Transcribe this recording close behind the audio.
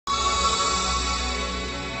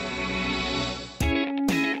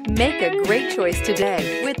Make a great choice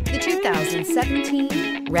today with the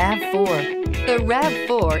 2017 RAV4. The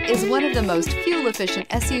RAV4 is one of the most fuel-efficient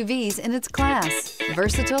SUVs in its class.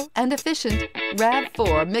 Versatile and efficient,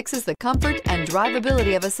 RAV4 mixes the comfort and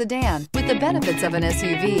drivability of a sedan with the benefits of an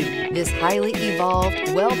SUV. This highly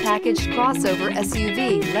evolved, well-packaged crossover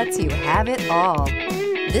SUV lets you have it all.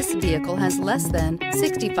 This vehicle has less than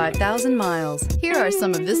 65,000 miles. Here are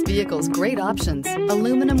some of this vehicle's great options: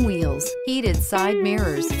 aluminum wheels, heated side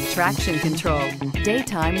mirrors, traction control,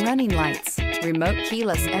 daytime running lights, remote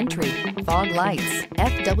keyless entry, fog lights,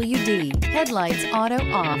 FWD, headlights auto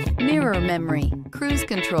off, mirror memory, cruise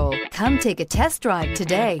control. Come take a test drive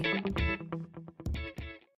today.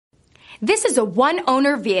 This is a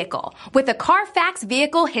one-owner vehicle with a Carfax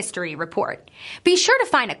Vehicle History Report. Be sure to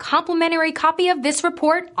find a complimentary copy of this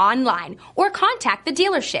report online or contact the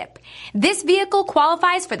dealership. This vehicle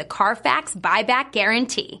qualifies for the Carfax Buyback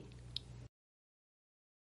Guarantee.